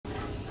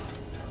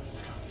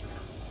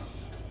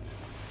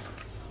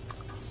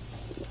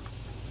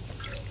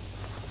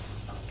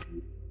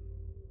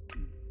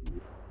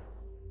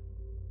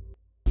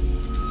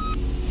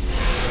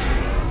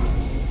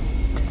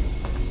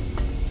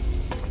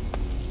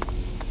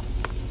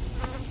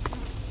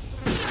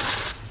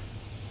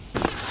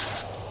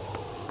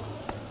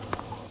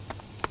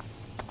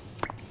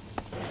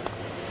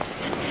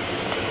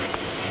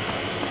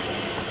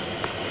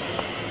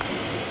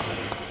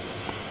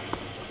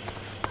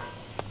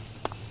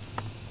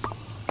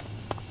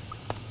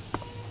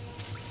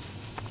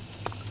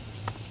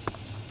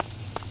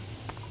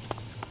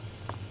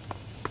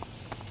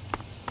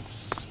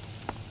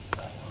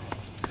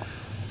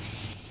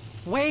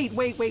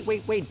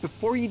Wait.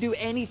 Before you do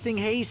anything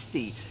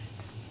hasty.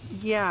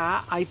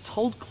 Yeah, I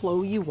told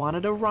Chloe you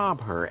wanted to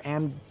rob her,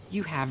 and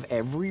you have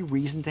every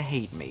reason to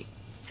hate me.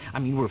 I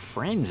mean, we're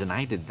friends and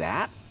I did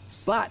that,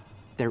 but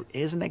there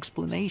is an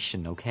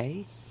explanation,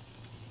 okay?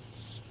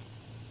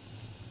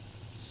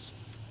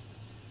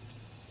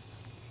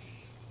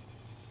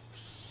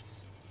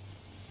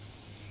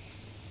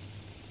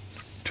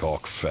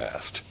 Talk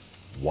fast.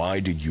 Why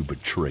did you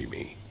betray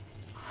me?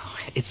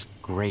 It's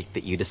great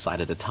that you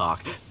decided to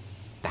talk.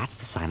 That's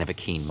the sign of a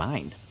keen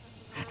mind.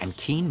 And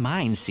keen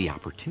minds see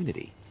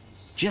opportunity.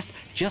 Just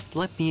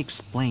let me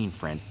explain,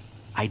 friend.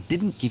 I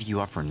didn't give you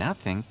up for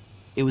nothing.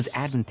 It was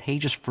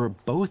advantageous for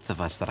both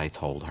of us that I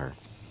told her.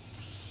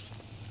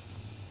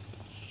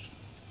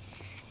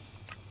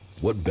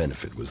 What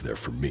benefit was there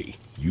for me?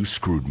 You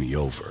screwed me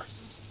over.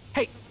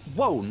 Hey,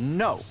 whoa,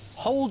 no.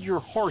 Hold your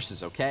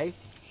horses, okay?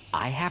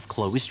 I have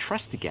Chloe's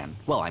trust again.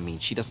 Well, I mean,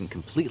 she doesn't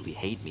completely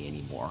hate me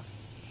anymore,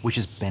 which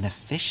is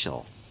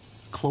beneficial.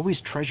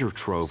 Chloe's treasure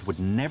trove would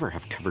never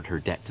have covered her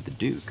debt to the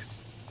Duke.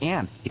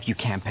 And if you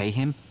can't pay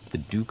him, the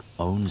Duke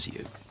owns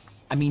you.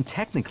 I mean,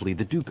 technically,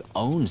 the Duke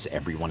owns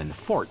everyone in the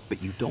fort,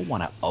 but you don't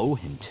want to owe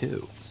him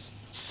too.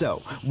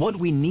 So, what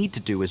we need to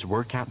do is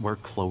work out where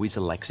Chloe's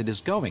Elexit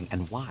is going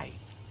and why.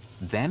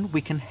 Then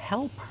we can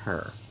help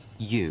her,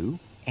 you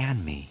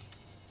and me.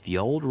 The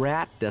old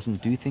rat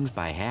doesn't do things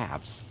by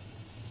halves.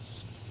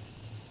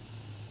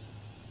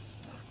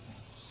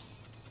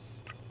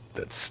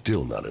 That's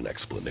still not an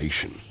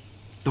explanation.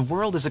 The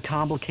world is a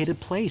complicated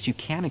place. You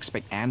can't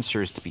expect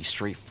answers to be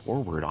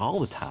straightforward all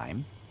the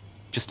time.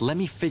 Just let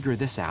me figure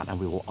this out and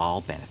we will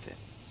all benefit.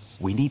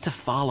 We need to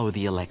follow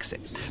the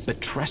Elexit,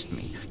 but trust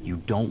me, you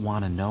don't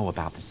want to know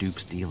about the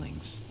Duke's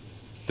dealings.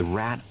 The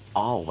rat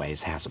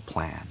always has a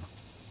plan.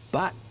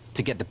 But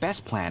to get the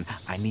best plan,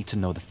 I need to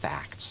know the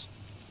facts.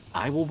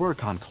 I will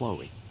work on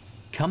Chloe.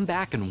 Come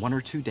back in 1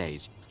 or 2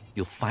 days.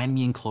 You'll find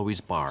me in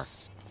Chloe's bar.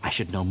 I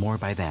should know more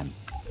by then.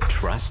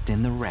 Trust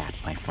in the rat,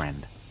 my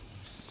friend.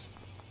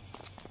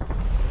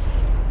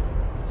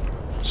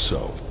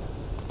 So,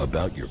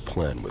 about your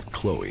plan with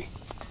Chloe.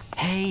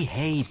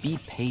 Hey, be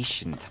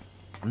patient.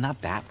 I'm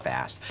not that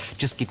fast.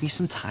 Just give me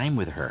some time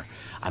with her.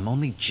 I'm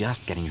only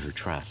just getting her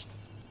trust.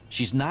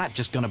 She's not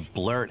just gonna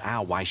blurt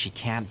out why she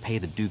can't pay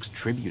the Duke's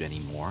tribute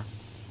anymore.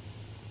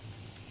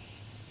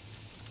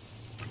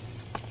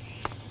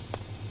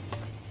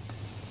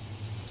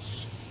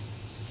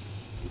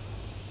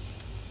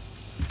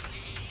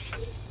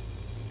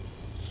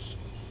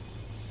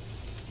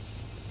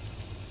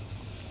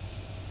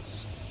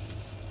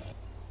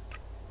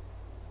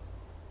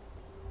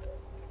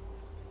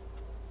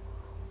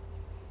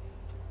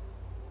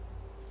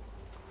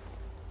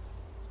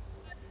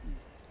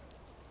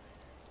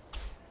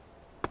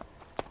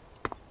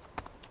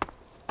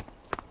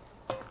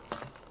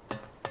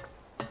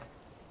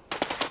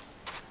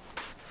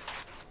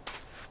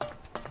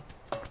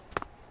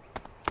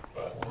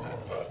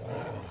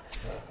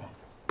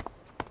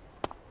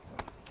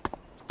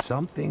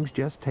 Some things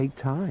just take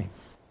time.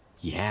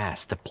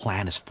 Yes, the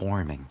plan is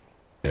forming.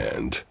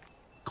 And?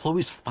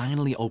 Chloe's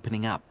finally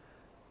opening up.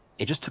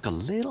 It just took a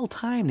little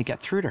time to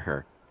get through to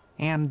her,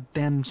 and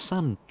then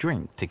some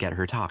drink to get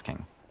her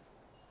talking.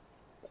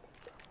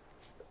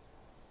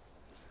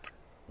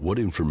 What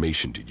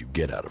information did you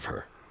get out of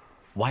her?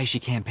 Why she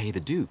can't pay the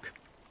Duke.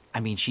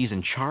 I mean, she's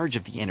in charge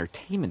of the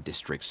entertainment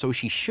district, so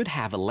she should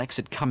have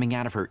Elexit coming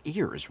out of her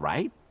ears,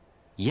 right?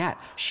 Yet,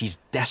 she's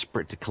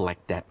desperate to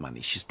collect debt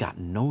money. She's got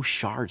no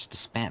shards to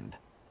spend.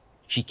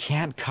 She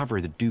can't cover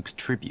the Duke's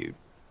tribute.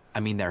 I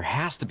mean, there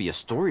has to be a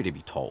story to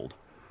be told.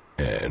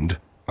 And?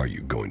 Are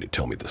you going to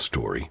tell me the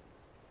story?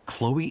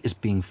 Chloe is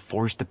being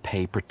forced to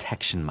pay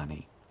protection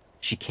money.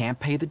 She can't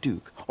pay the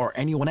Duke or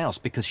anyone else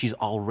because she's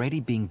already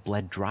being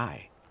bled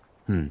dry.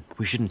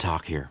 We shouldn't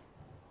talk here.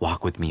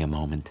 Walk with me a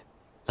moment.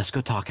 Let's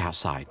go talk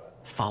outside.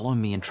 Follow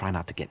me and try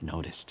not to get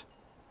noticed.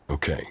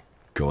 Okay,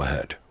 go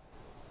ahead.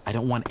 I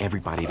don't want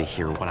everybody to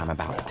hear what I'm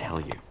about to tell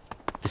you.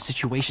 The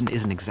situation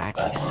isn't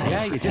exactly safe.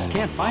 Yeah, you just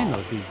can't find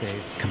those these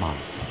days. Come on,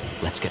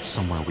 let's get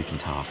somewhere we can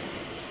talk.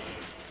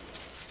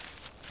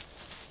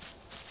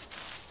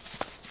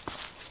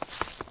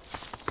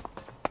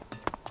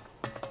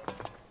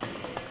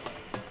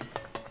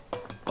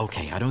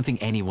 Okay, I don't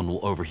think anyone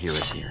will overhear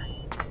us here.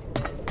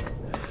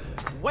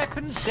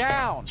 Weapons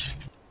down!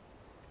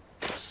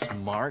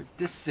 Smart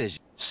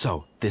decision.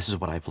 So, this is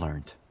what I've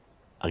learned.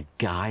 A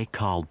guy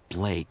called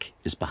Blake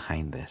is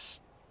behind this.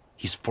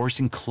 He's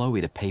forcing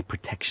Chloe to pay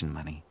protection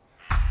money.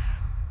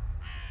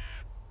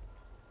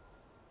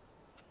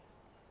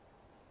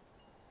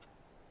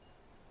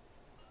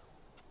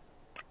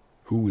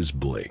 Who is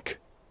Blake?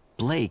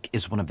 Blake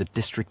is one of the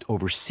district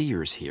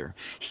overseers here.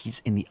 He's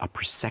in the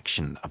upper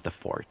section of the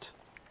fort.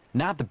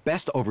 Not the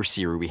best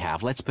overseer we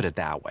have, let's put it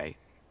that way.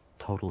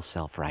 Total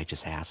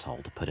self-righteous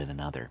asshole, to put it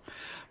another.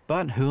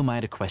 But who am I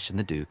to question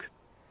the Duke?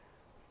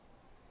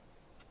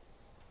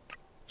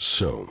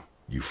 So,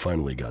 you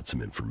finally got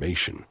some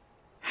information.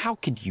 How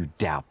could you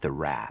doubt the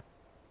rat?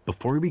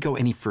 Before we go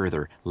any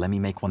further, let me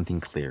make one thing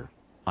clear.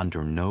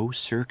 Under no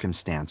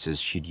circumstances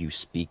should you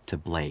speak to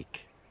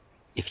Blake.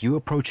 If you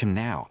approach him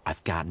now,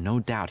 I've got no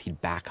doubt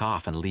he'd back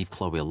off and leave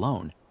Chloe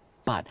alone.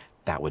 But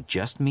that would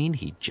just mean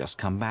he'd just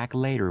come back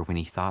later when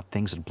he thought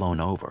things had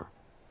blown over.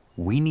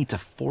 We need to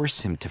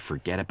force him to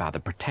forget about the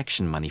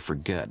protection money for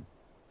good.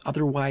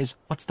 Otherwise,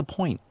 what's the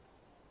point?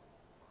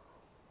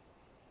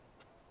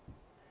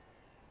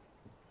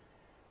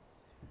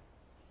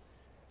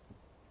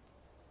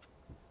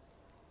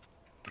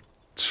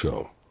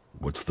 So,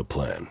 what's the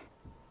plan?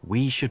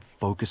 We should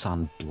focus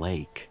on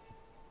Blake.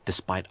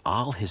 Despite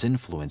all his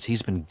influence,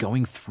 he's been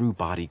going through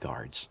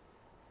bodyguards.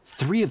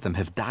 3 of them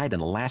have died in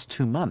the last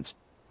 2 months,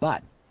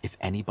 but if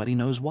anybody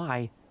knows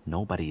why,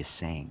 nobody is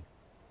saying.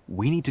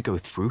 We need to go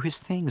through his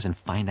things and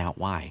find out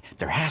why.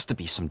 There has to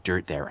be some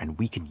dirt there, and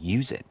we can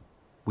use it.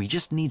 We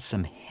just need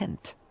some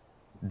hint.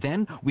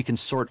 Then we can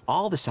sort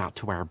all this out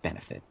to our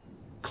benefit.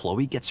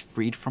 Chloe gets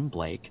freed from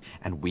Blake,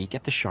 and we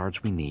get the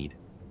shards we need.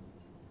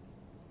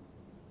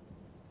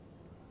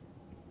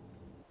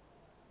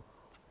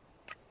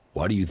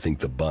 Why do you think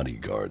the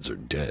bodyguards are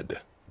dead?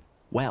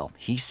 Well,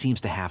 he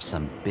seems to have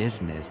some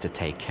business to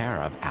take care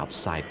of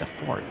outside the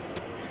fort.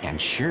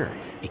 And sure,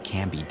 it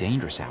can be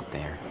dangerous out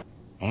there.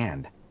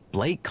 And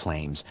Blake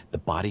claims the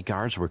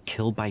bodyguards were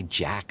killed by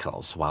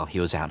jackals while he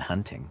was out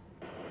hunting.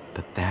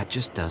 But that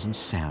just doesn't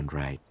sound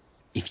right.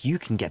 If you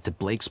can get to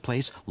Blake's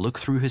place, look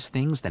through his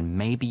things, then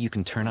maybe you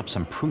can turn up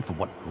some proof of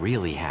what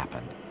really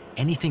happened.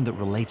 Anything that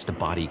relates to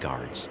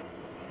bodyguards.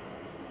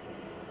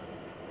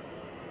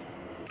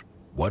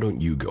 Why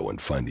don't you go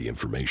and find the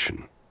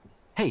information?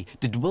 Hey,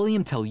 did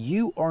William tell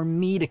you or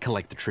me to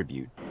collect the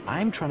tribute?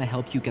 I'm trying to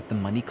help you get the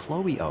money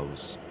Chloe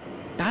owes.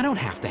 I don't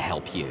have to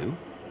help you.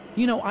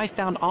 You know, I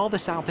found all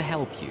this out to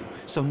help you,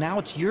 so now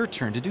it's your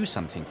turn to do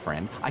something,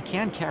 friend. I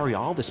can't carry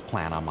all this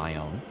plan on my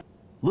own.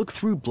 Look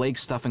through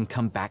Blake's stuff and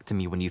come back to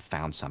me when you've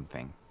found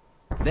something.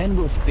 Then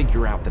we'll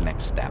figure out the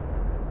next step.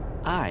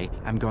 I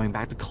am going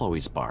back to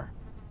Chloe's bar.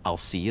 I'll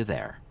see you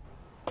there.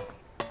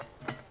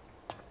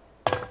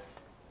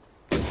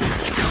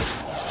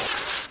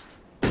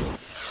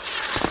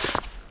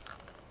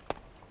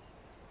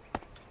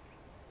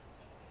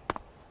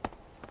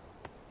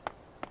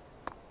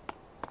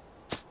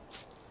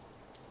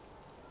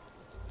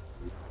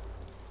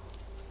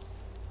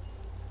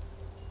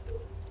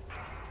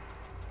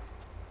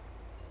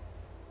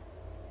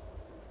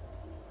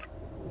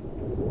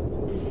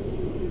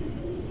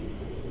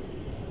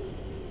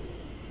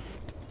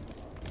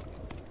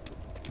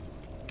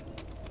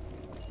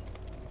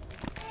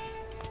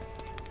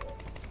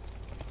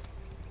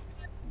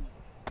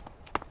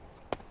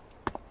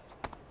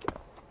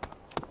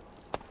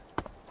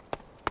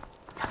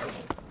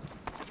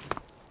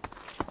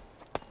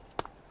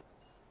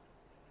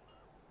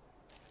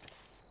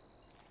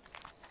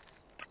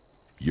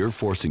 You're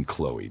forcing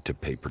Chloe to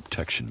pay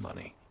protection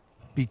money.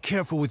 Be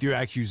careful with your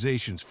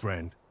accusations,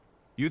 friend.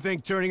 You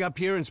think turning up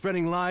here and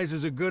spreading lies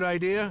is a good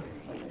idea?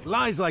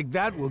 Lies like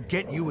that will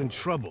get you in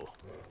trouble.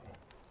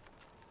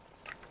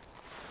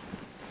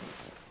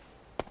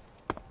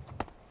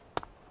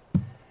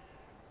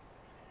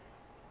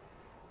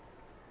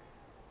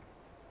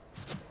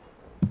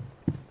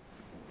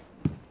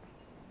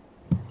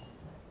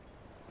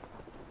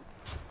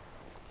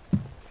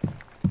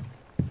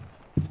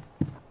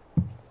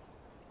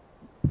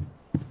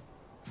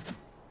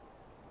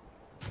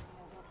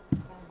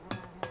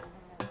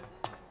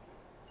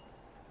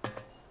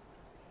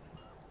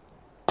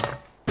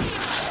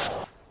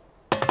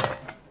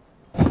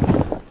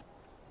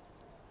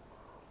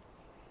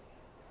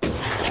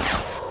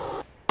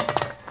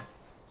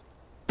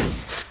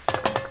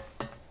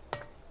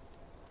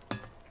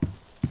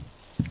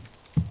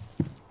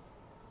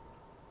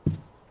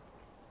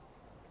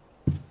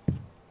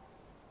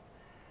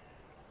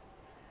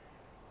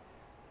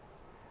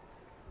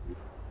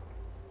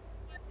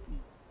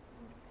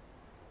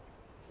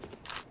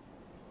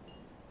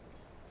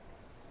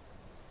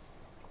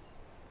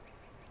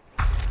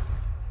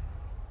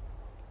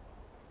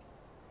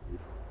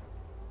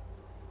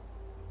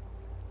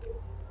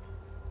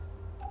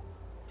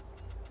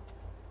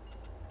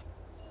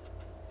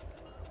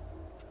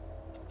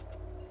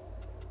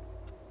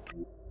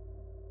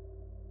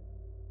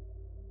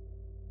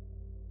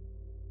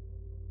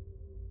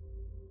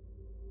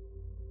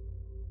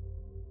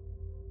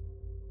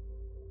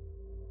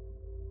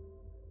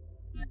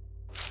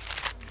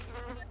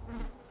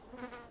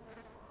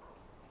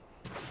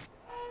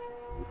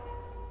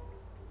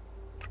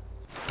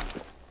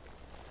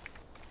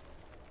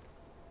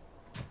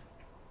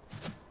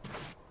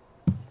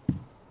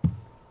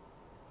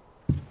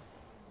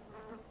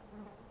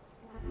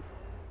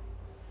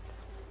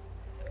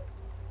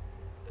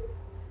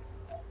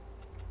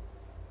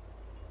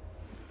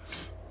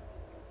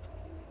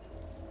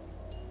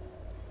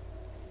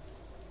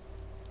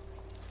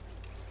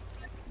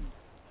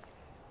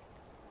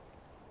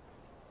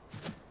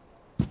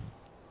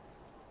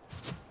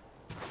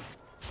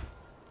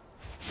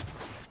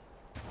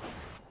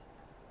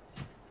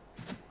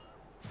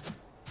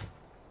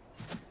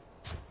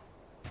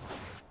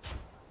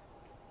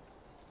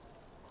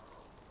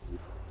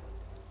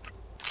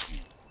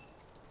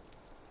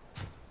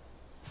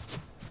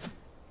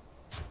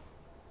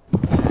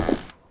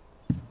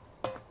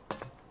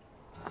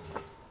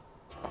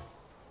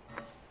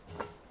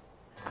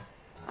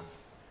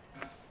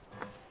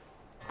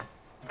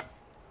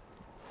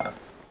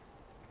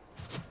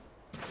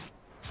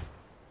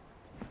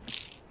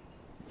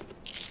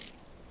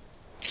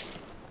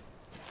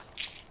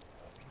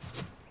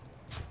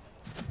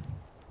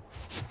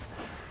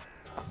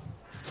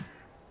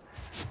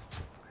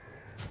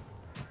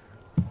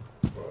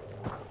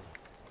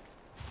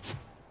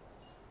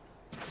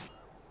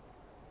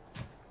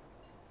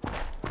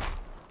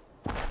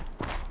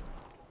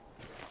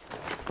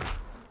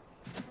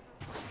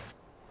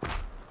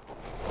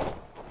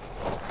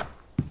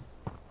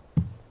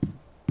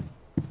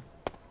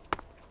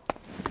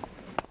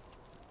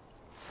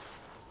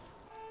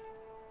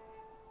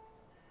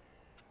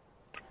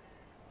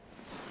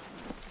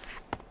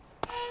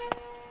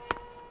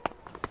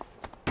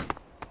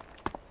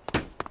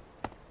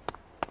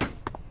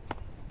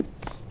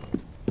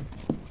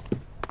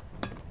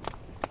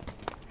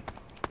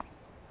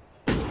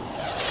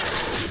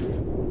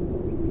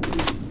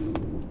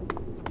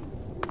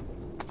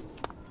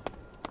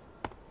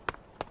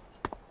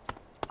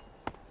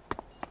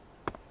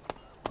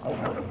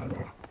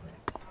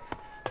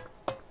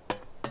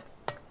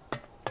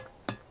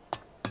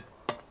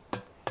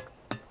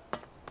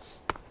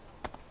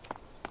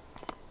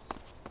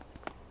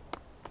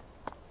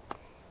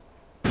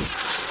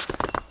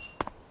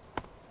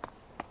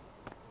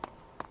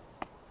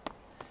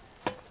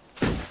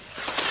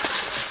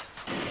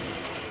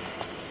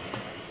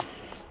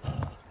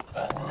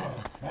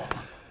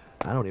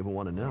 I don't even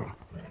want to know.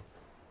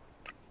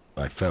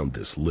 I found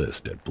this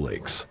list at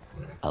Blake's.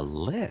 A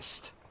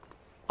list?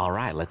 All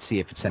right, let's see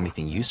if it's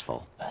anything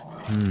useful.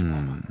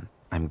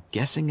 I'm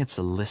guessing it's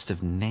a list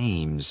of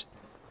names.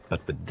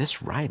 But with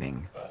this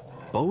writing,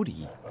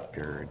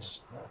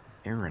 bodyguards,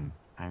 Iron,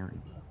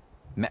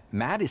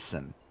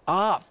 Madison.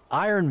 Ah,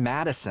 Iron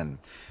Madison.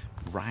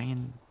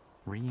 Ryan.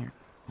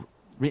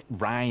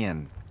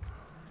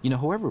 You know,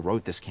 whoever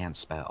wrote this can't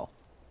spell.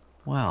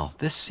 Well,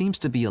 this seems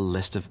to be a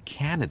list of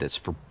candidates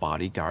for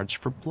bodyguards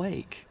for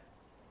Blake.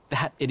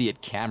 That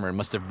idiot Cameron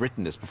must have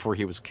written this before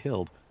he was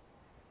killed.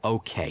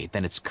 Okay,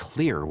 then it's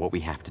clear what we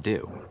have to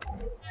do.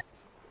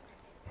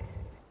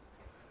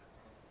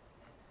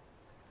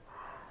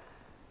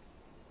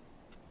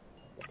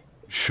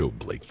 Show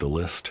Blake the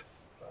list.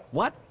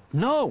 What?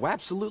 No,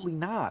 absolutely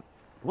not.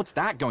 What's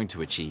that going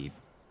to achieve?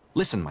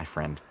 Listen, my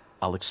friend,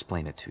 I'll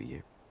explain it to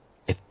you.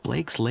 If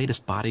Blake's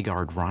latest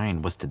bodyguard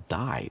Ryan was to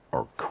die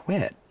or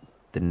quit,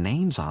 the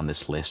names on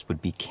this list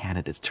would be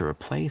candidates to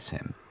replace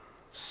him.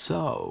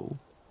 So,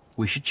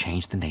 we should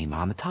change the name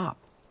on the top.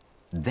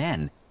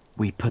 Then,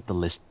 we put the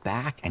list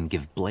back and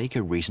give Blake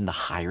a reason to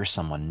hire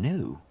someone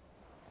new.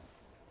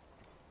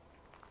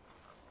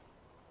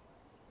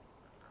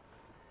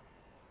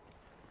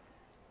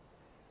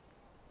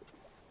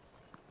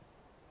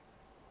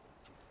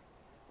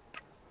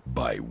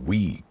 By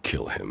we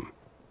kill him,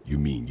 you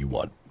mean you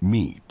want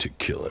me to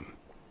kill him?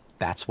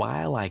 That's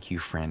why I like you,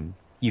 friend.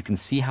 You can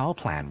see how a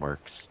plan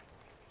works.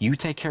 You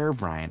take care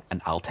of Ryan,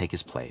 and I'll take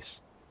his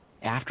place.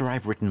 After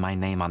I've written my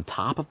name on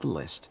top of the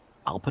list,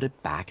 I'll put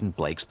it back in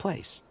Blake's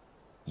place.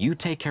 You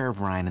take care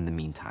of Ryan in the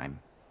meantime.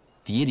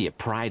 The idiot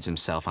prides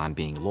himself on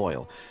being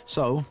loyal,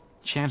 so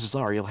chances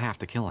are you'll have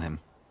to kill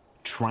him.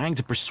 Trying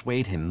to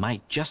persuade him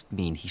might just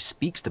mean he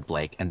speaks to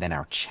Blake, and then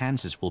our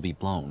chances will be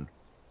blown.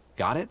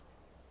 Got it?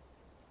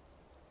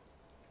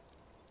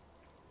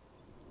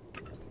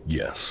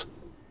 Yes.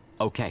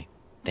 Okay,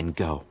 then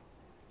go.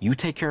 You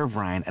take care of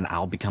Ryan and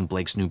I'll become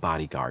Blake's new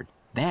bodyguard.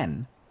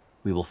 Then,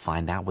 we will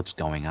find out what's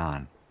going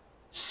on.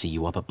 See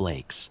you up at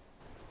Blake's.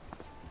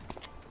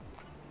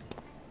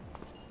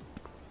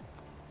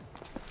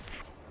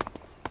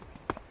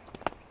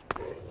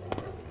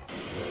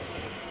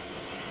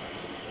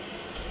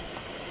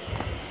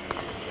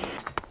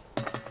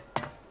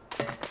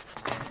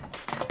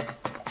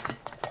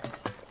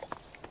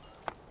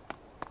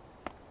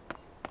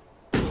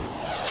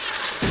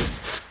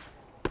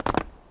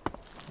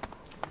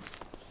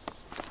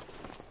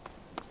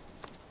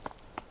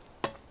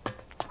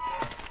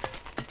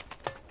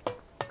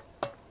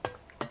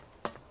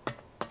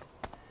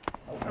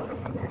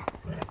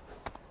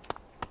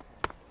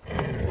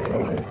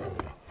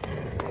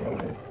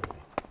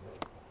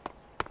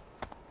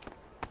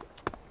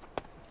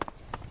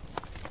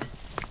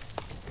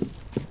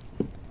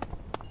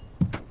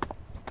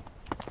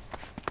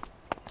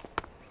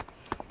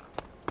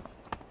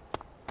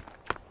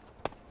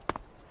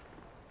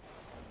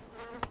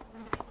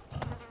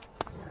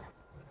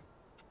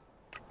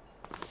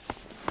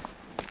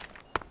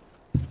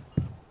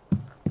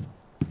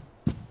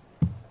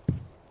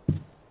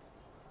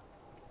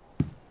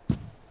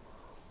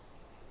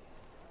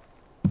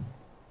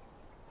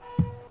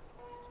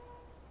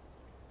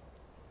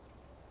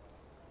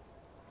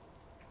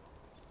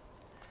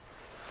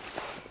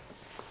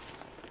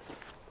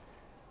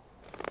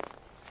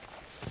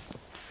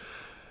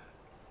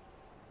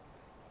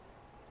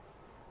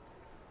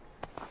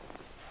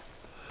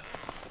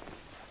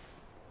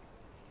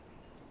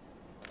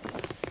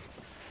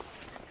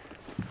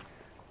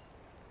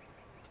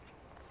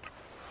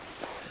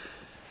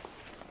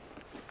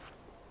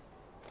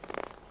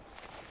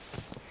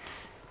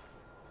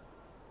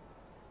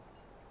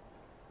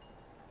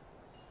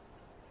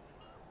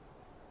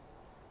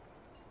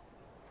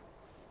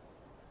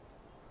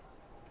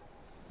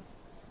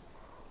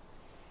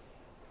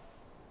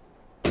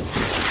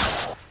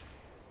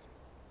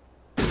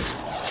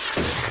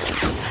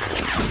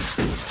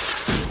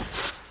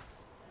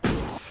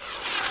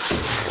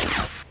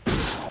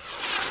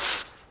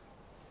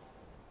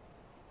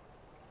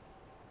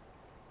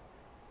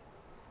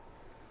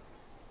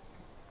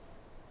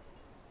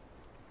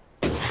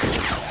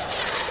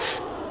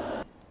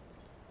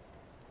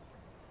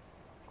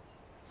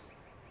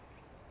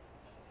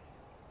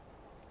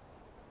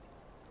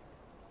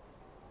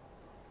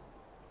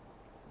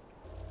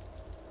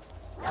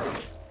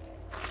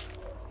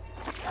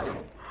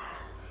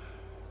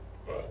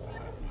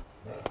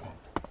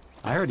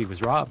 I heard he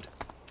was robbed.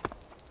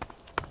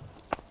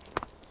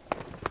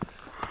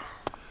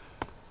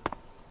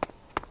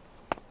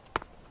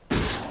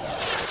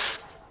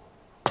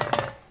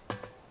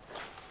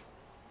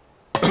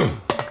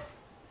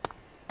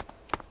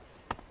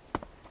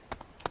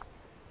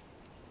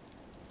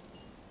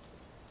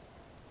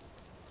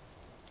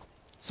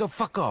 So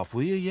fuck off,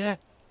 will you, yeah?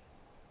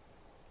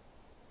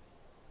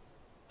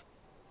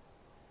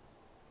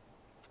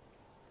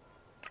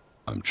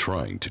 I'm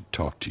trying to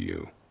talk to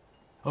you.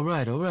 All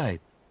right, all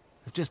right.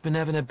 I've just been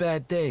having a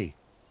bad day.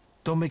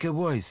 Don't make it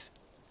worse.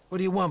 What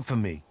do you want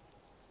from me?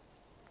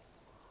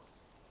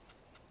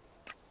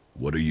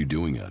 What are you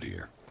doing out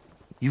here?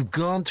 You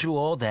gone through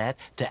all that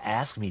to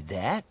ask me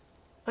that?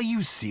 Are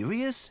you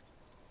serious?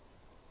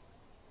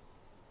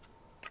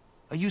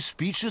 Are you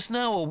speechless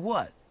now or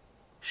what?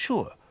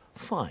 Sure,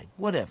 fine,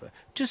 whatever.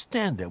 Just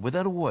stand there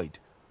without a word.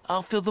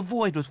 I'll fill the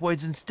void with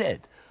words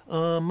instead.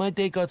 My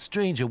day got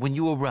stranger when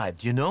you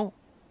arrived, you know?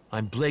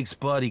 I'm Blake's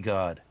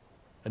bodyguard.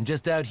 I'm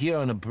just out here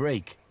on a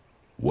break.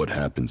 What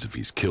happens if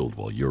he's killed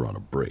while you're on a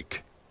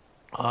break?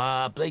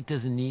 Blake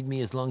doesn't need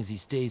me as long as he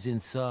stays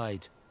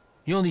inside.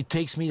 He only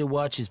takes me to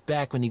watch his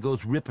back when he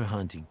goes ripper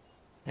hunting.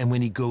 And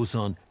when he goes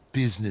on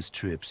business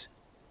trips.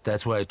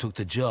 That's why I took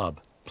the job.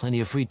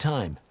 Plenty of free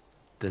time.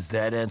 Does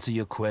that answer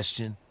your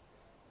question?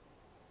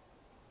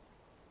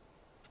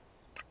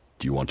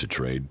 Do you want to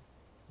trade?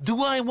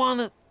 Do I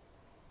wanna...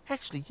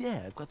 Actually,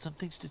 yeah, I've got some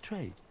things to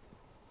trade.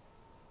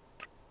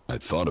 I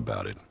thought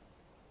about it.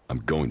 I'm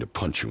going to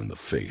punch you in the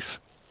face.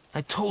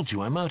 I told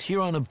you, I'm out here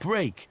on a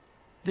break.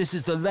 This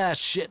is the last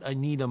shit I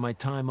need on my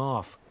time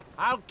off.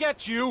 I'll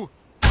get you!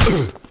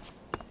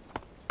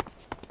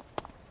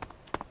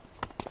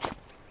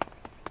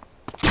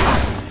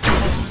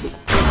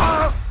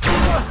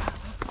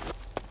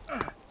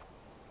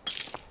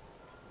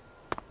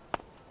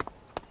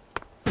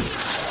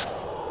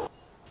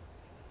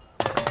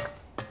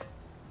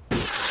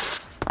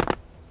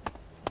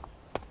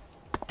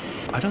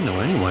 I don't know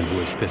anyone who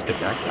was pissed at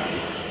that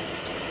guy.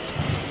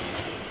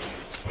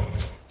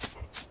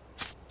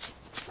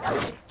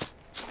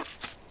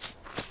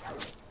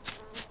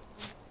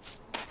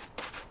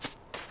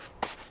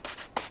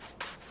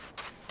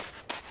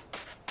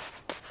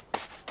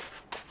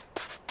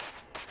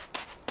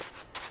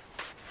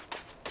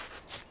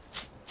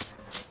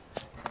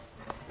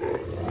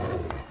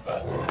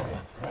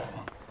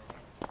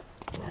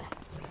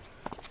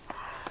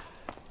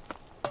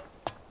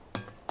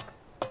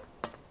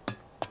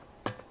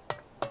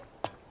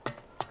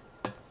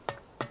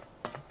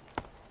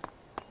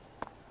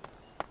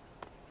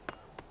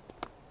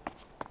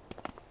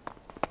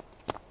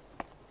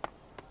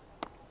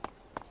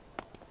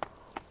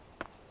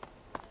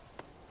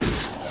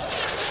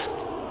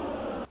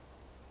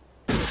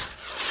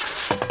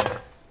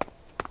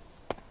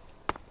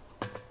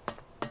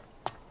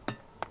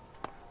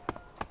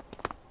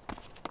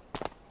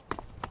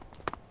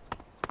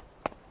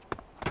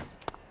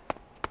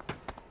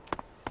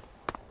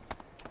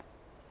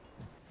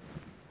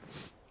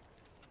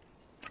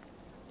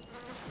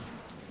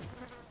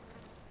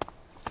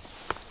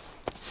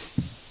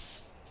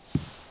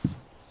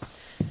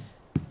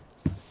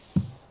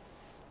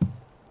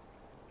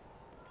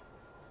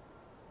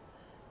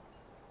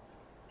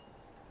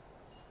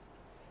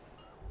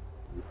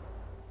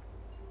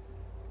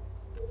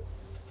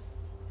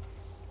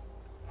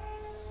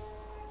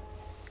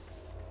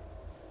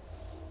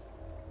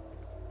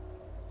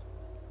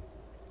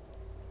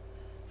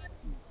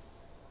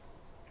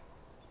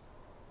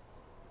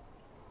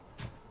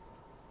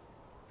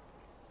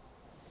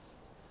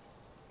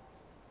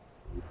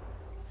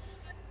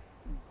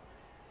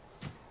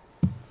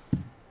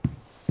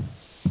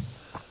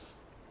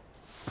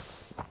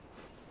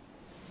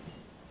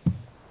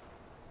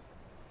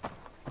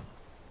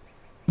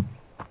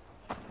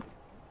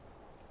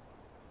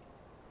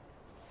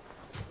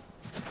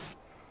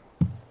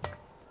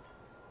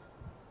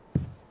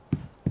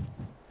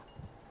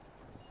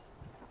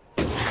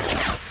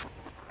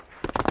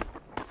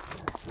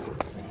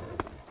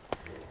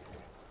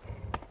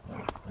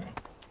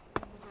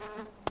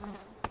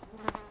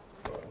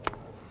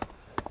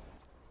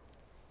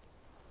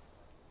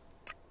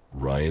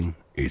 Ryan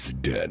is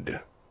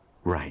dead.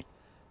 Right.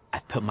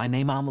 I've put my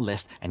name on the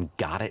list and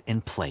got it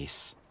in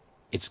place.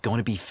 It's going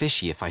to be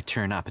fishy if I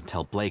turn up and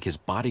tell Blake his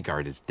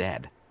bodyguard is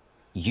dead.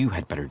 You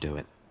had better do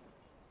it.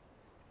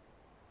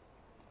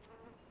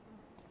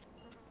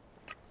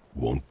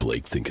 Won't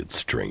Blake think it's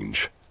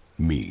strange?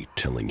 Me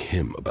telling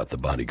him about the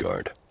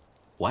bodyguard.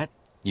 What?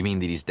 You mean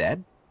that he's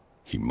dead?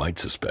 He might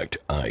suspect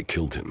I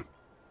killed him.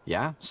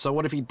 Yeah, so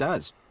what if he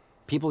does?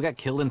 People get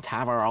killed in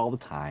Tavar all the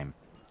time.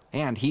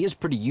 And he is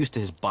pretty used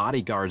to his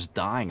bodyguards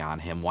dying on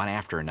him one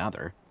after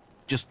another.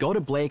 Just go to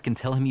Blake and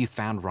tell him you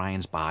found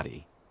Ryan's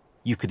body.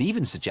 You could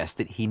even suggest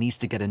that he needs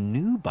to get a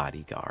new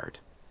bodyguard.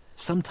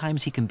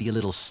 Sometimes he can be a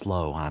little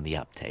slow on the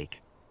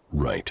uptake.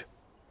 Right.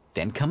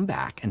 Then come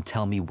back and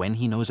tell me when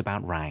he knows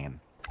about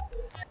Ryan.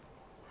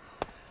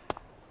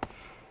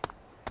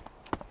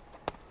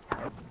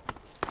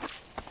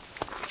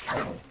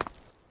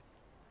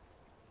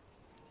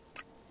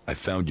 I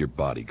found your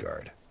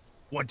bodyguard.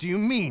 What do you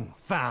mean,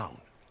 found?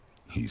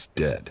 He's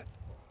dead.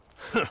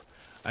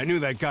 I knew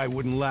that guy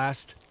wouldn't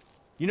last.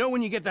 You know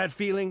when you get that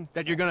feeling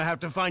that you're gonna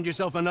have to find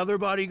yourself another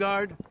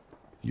bodyguard?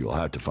 You'll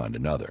have to find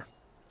another.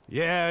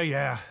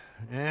 Yeah.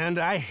 And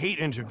I hate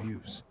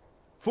interviews.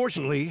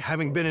 Fortunately,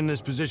 having been in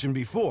this position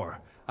before,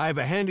 I have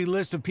a handy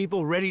list of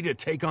people ready to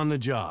take on the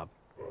job.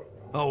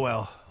 Oh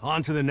well,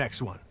 on to the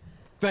next one.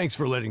 Thanks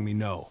for letting me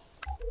know.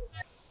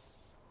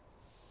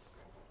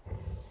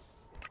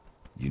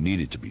 You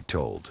needed to be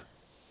told.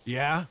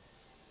 Yeah?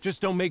 Just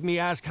don't make me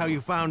ask how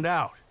you found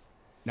out.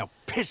 Now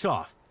piss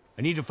off.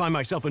 I need to find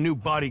myself a new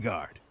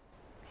bodyguard.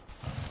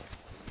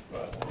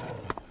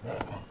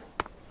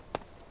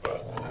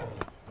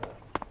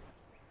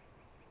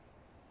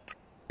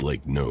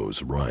 Blake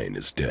knows Ryan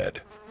is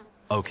dead.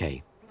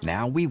 Okay,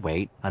 now we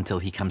wait until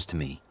he comes to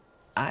me.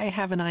 I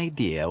have an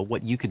idea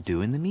what you could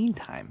do in the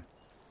meantime.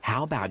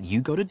 How about you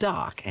go to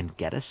Doc and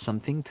get us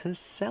something to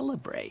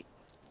celebrate?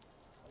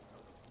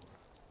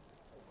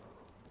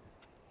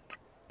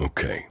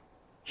 Okay.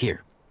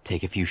 Here,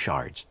 take a few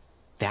shards.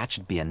 That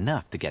should be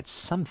enough to get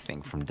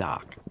something from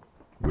Doc.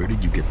 Where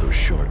did you get those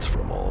shards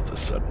from all of a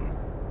sudden?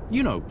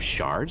 You know,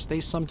 shards, they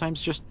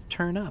sometimes just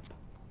turn up.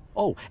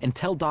 Oh, and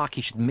tell Doc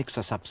he should mix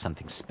us up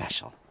something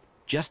special.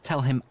 Just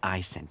tell him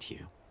I sent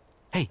you.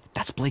 Hey,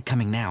 that's Blake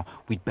coming now.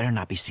 We'd better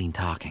not be seen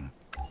talking.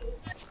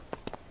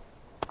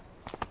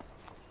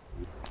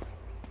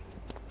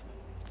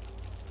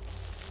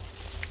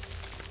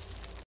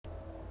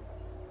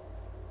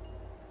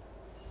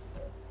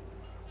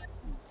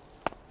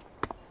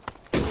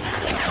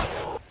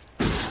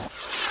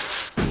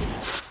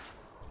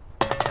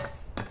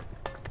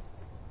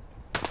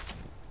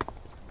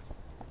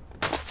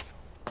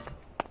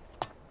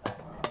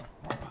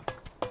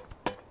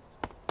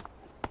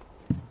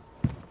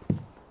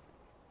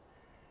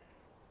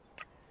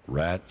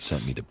 Rat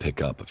sent me to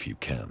pick up a few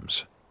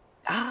chems.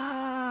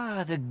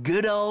 Ah, the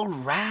good old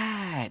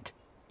Rat.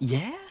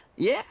 Yeah?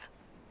 Yeah?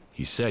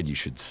 He said you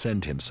should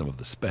send him some of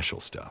the special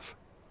stuff.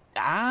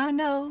 I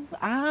know,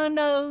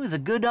 the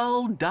good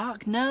old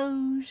Doc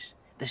knows.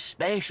 The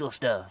special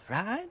stuff,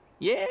 right?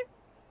 Yeah?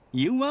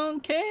 You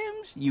want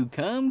chems, you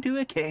come to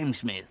a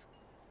chemsmith.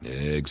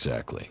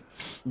 Exactly.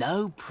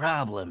 No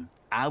problem.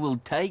 I will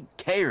take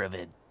care of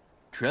it.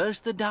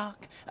 Trust the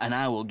Doc, and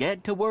I will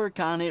get to work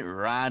on it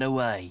right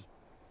away.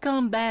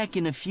 Come back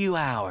in a few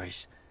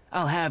hours.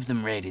 I'll have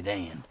them ready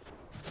then.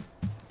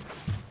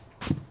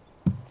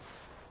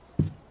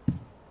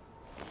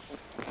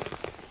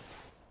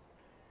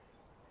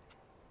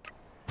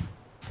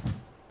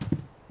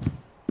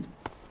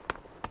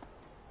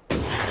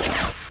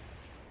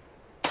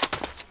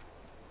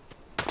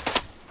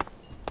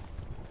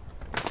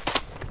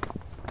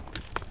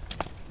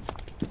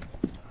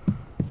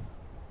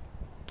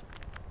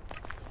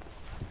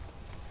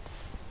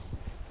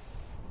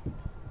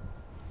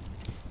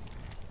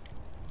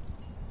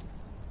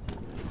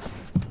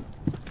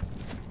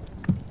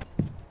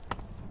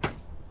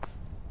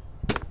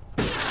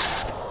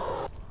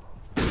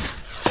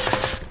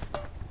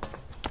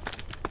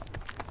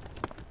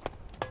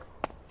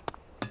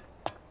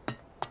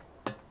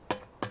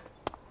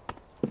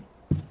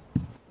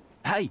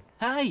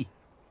 Hey,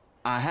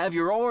 I have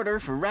your order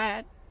for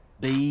Rat.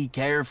 Be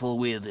careful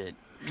with it,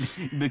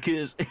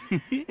 because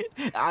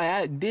I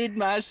outdid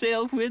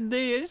myself with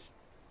this.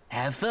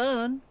 Have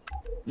fun.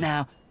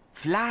 Now,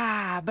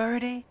 fly,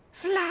 birdie,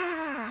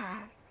 fly.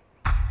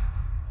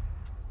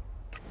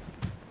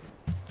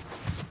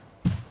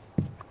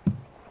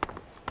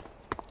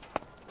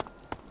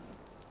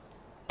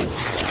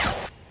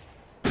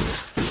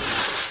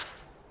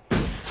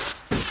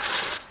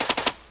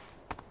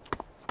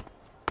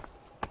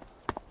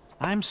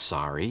 I'm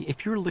sorry.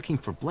 If you're looking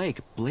for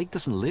Blake, Blake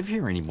doesn't live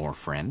here anymore,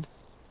 friend.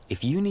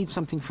 If you need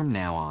something from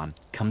now on,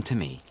 come to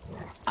me.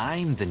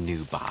 I'm the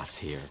new boss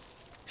here.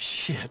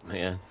 Shit,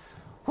 man.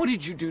 What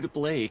did you do to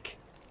Blake?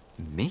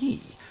 Me?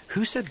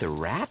 Who said the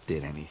Rat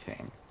did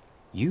anything?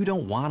 You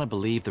don't want to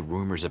believe the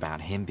rumors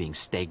about him being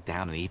staked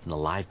down and eaten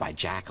alive by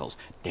jackals.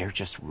 They're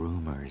just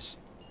rumors.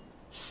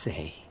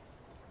 Say,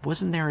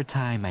 wasn't there a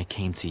time I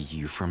came to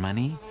you for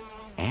money?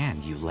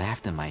 And you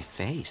laughed in my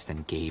face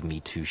and gave me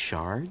 2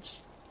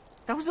 shards?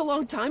 That was a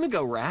long time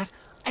ago, Rat.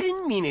 I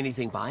didn't mean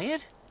anything by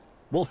it.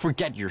 Well,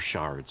 forget your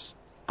shards.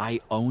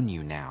 I own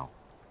you now.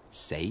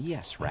 Say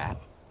yes,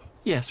 Rat.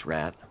 Yes,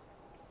 Rat.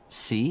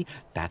 See?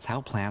 That's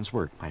how plans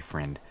work, my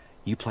friend.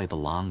 You play the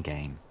long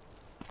game.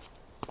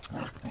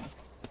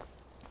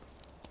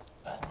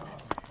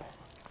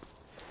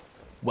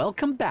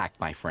 Welcome back,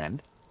 my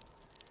friend.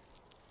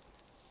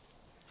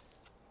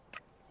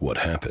 What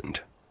happened?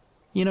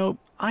 You know,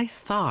 I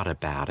thought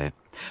about it,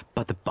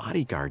 but the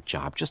bodyguard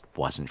job just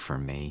wasn't for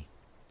me.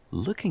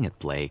 Looking at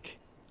Blake,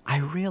 I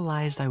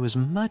realized I was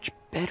much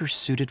better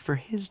suited for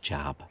his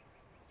job.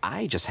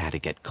 I just had to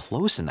get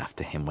close enough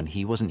to him when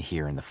he wasn't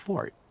here in the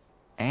fort,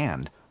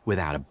 and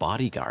without a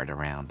bodyguard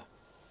around.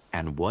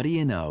 And what do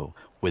you know,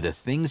 with the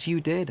things you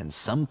did and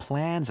some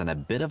plans and a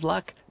bit of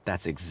luck,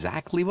 that's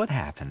exactly what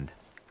happened.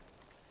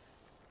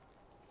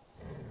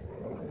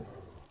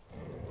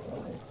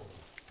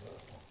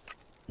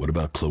 What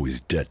about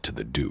Chloe's debt to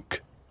the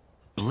Duke?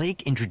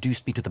 Blake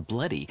introduced me to the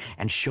Bloody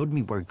and showed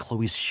me where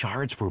Chloe's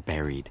shards were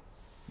buried.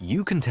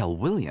 You can tell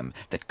William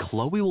that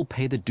Chloe will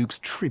pay the Duke's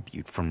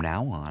tribute from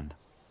now on.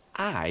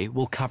 I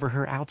will cover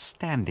her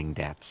outstanding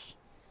debts.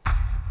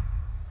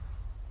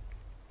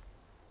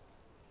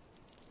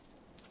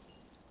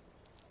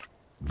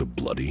 The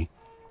Bloody?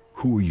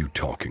 Who are you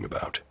talking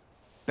about?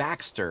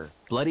 Baxter,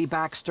 Bloody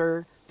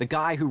Baxter, the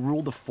guy who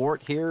ruled the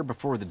fort here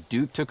before the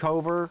Duke took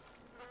over.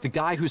 The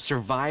guy who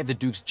survived the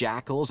Duke's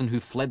jackals and who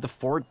fled the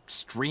fort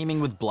streaming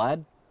with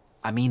blood.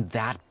 I mean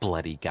that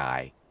bloody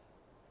guy.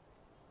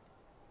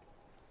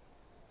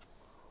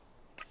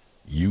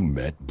 You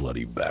met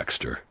Bloody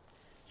Baxter.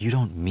 You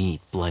don't meet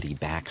Bloody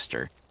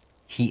Baxter.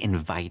 He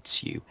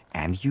invites you,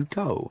 and you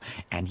go,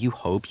 and you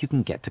hope you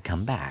can get to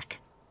come back.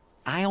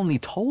 I only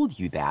told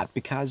you that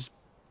because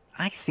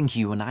I think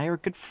you and I are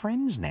good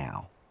friends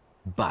now.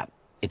 But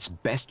it's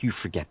best you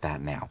forget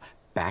that now.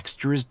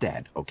 Baxter is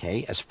dead,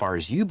 okay? As far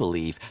as you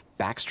believe,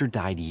 Baxter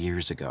died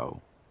years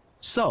ago.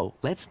 So,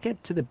 let's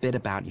get to the bit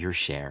about your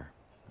share.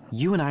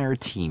 You and I are a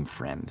team,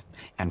 friend,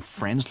 and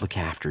friends look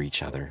after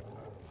each other.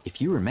 If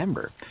you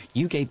remember,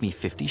 you gave me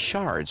 50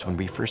 shards when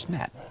we first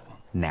met.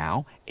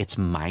 Now, it's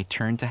my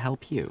turn to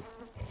help you.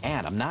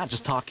 And I'm not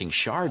just talking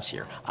shards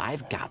here.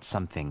 I've got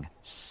something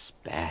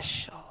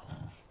special.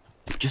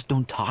 Just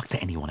don't talk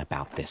to anyone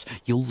about this.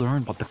 You'll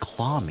learn what the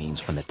claw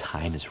means when the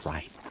time is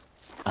right.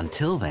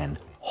 Until then,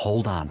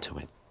 hold on to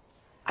it.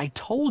 I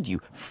told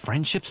you,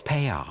 friendships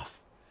pay off.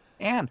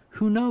 And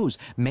who knows,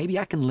 maybe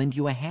I can lend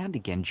you a hand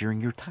again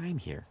during your time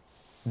here.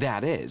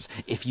 That is,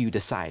 if you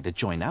decide to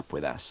join up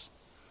with us.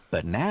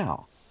 But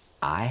now,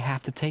 I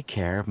have to take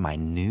care of my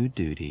new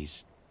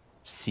duties.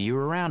 See you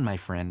around, my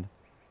friend.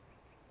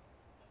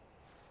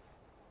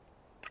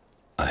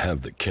 I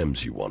have the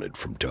chems you wanted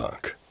from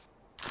Doc.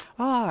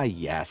 Ah,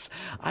 yes.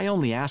 I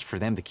only asked for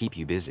them to keep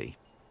you busy.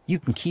 You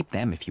can keep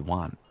them if you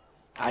want.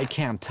 I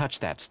can't touch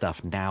that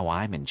stuff now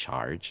I'm in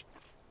charge.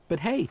 But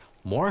hey,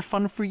 more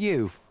fun for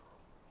you.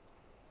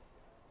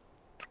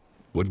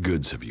 What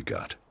goods have you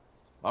got?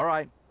 All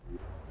right,